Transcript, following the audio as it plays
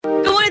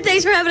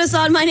Thanks for having us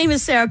on. My name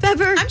is Sarah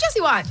Pepper. I'm Jessie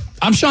Watt.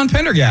 I'm Sean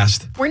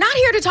Pendergast. We're not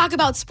here to talk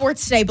about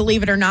sports today,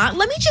 believe it or not.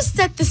 Let me just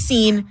set the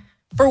scene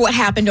for what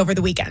happened over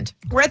the weekend.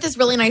 We're at this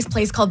really nice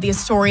place called the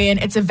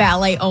Astorian. It's a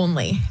valet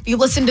only. If you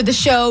listen to the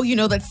show, you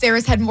know that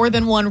Sarah's had more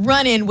than one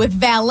run-in with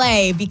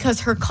valet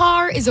because her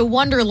car is a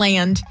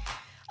wonderland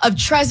of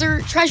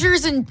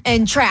treasures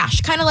and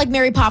trash. Kind of like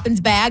Mary Poppins'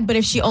 bag, but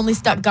if she only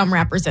stuck gum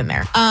wrappers in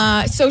there.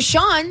 So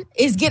Sean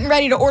is getting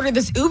ready to order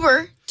this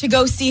Uber to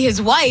go see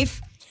his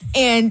wife.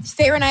 And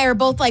Sarah and I are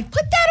both like,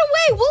 put that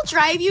away. We'll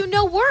drive you.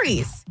 No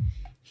worries.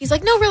 He's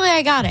like, no, really,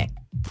 I got it.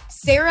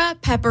 Sarah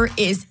Pepper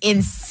is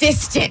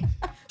insistent.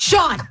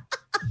 Sean,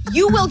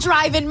 you will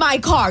drive in my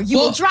car. You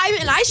will drive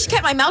it. And I just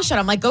kept my mouth shut.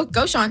 I'm like,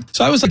 go, Sean.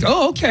 So I was like,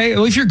 oh, okay.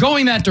 Well, if you're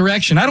going that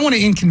direction, I don't want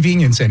to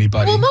inconvenience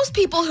anybody. Well, most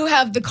people who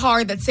have the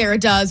car that Sarah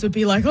does would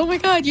be like, oh my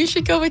God, you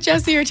should go with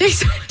Jessie or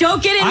Jason.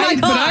 Don't get in my car.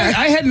 But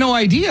I had no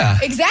idea.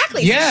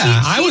 Exactly. Yeah,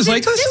 So I was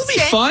like, this will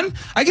be fun.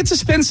 I get to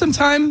spend some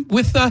time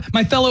with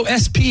my fellow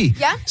SP,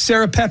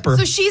 Sarah Pepper.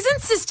 So she's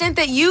insistent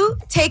that you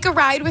take a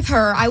ride with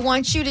her. I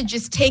want you to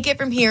just take it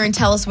from here and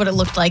tell us what it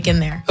looked like in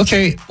there.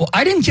 Okay, well,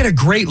 I didn't get a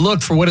great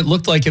look for what it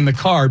looked like in the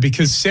car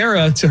because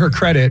Sarah, to her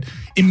credit,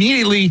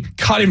 immediately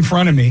cut in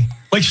front of me.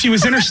 Like she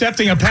was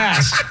intercepting a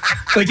pass.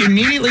 Like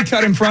immediately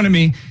cut in front of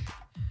me.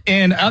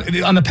 And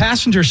on the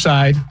passenger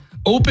side,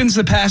 opens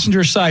the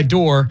passenger side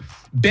door,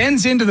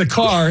 bends into the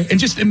car, and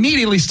just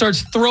immediately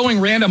starts throwing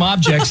random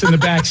objects in the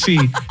back seat.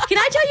 Can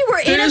I tell you, we're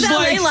in a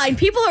valet line.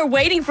 People are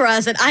waiting for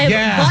us, and I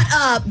have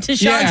butt up to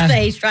Sean's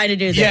face trying to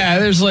do this. Yeah,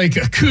 there's like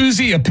a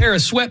koozie, a pair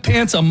of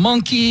sweatpants, a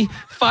monkey,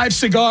 5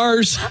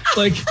 cigars.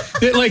 Like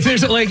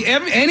there's like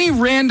any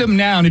random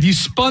noun. If you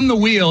spun the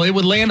wheel, it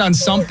would land on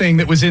something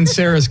that was in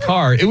Sarah's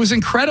car. It was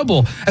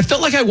incredible. I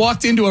felt like I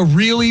walked into a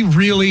really,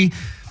 really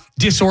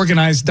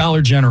disorganized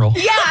Dollar General.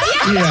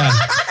 Yeah.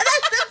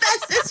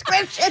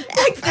 Description.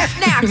 Like the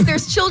snacks,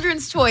 there's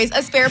children's toys,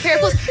 a spare pair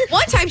of clothes.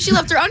 One time she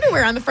left her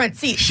underwear on the front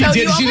seat. You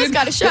almost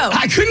got a show.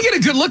 I couldn't get a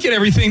good look at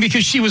everything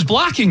because she was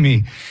blocking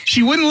me.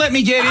 She wouldn't let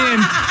me get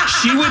in.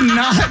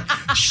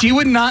 She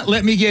would not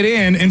let me get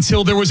in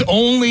until there was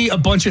only a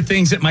bunch of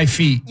things at my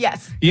feet.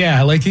 Yes.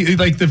 Yeah,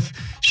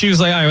 she was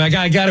like,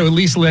 I got to at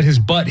least let his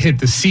butt hit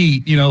the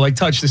seat, like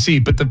touch the seat.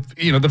 But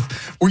you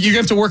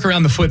have to work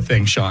around the foot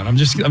thing, Sean. I'm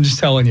just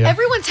telling you.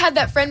 Everyone's had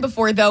that friend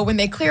before, though, when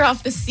they clear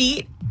off the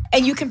seat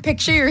and you can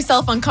picture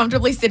yourself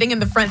uncomfortably sitting in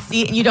the front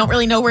seat and you don't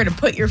really know where to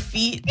put your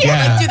feet.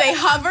 Yeah. Like, do they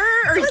hover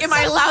or am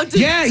I allowed to?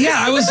 Yeah.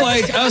 I was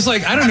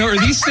like, I don't know. Are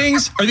these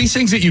things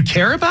that you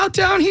care about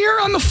down here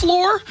on the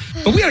floor?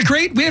 But we had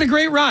a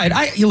great ride.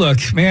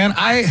 Look, man,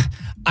 I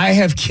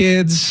have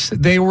kids.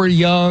 They were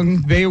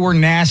young. They were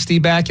nasty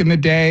back in the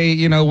day.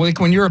 Like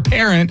when you're a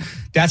parent,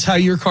 that's how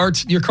your car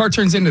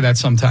turns into that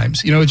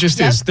sometimes. It just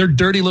is. They're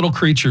dirty little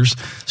creatures.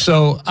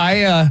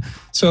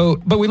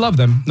 But we love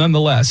them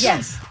nonetheless.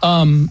 Yes.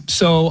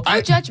 No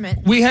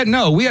judgment. We had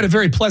a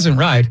very pleasant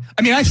ride.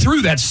 I mean, I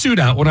threw that suit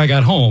out when I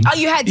got home. Oh,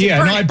 you had to?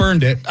 Yeah, I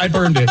burned it. But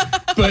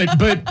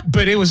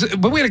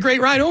we had a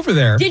great ride over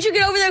there. Did you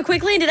get over there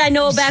quickly? Did I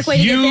know a back way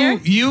to get there?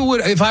 You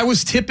would, if I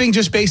was tipping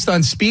just based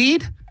on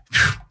speed,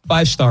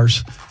 5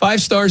 stars.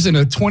 5 stars and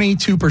a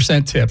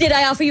 22% tip. Did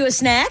I offer you a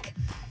snack?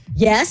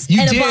 Yes. You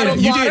and did. A bottle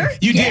of water?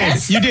 You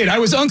did. I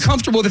was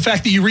uncomfortable with the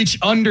fact that you reached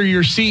under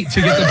your seat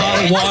to get the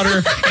bottle of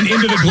water and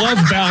into the glove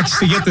box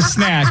to get the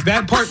snack.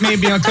 That part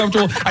made me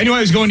uncomfortable. I knew I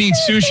was going to eat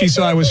sushi,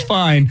 so I was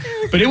fine.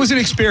 But it was an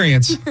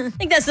experience. I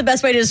think that's the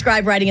best way to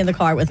describe riding in the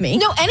car with me.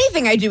 No,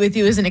 anything I do with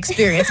you is an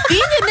experience.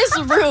 Being in this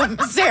room,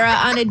 Sarah,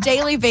 on a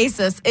daily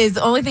basis is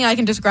the only thing I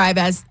can describe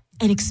as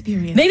an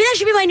experience. Maybe that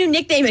should be my new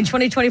nickname in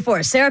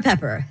 2024. Sarah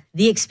Pepper,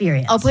 the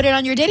experience. I'll put it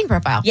on your dating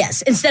profile.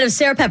 Yes, instead of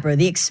Sarah Pepper,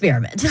 the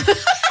experiment.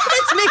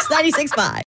 It's Mix 96.5.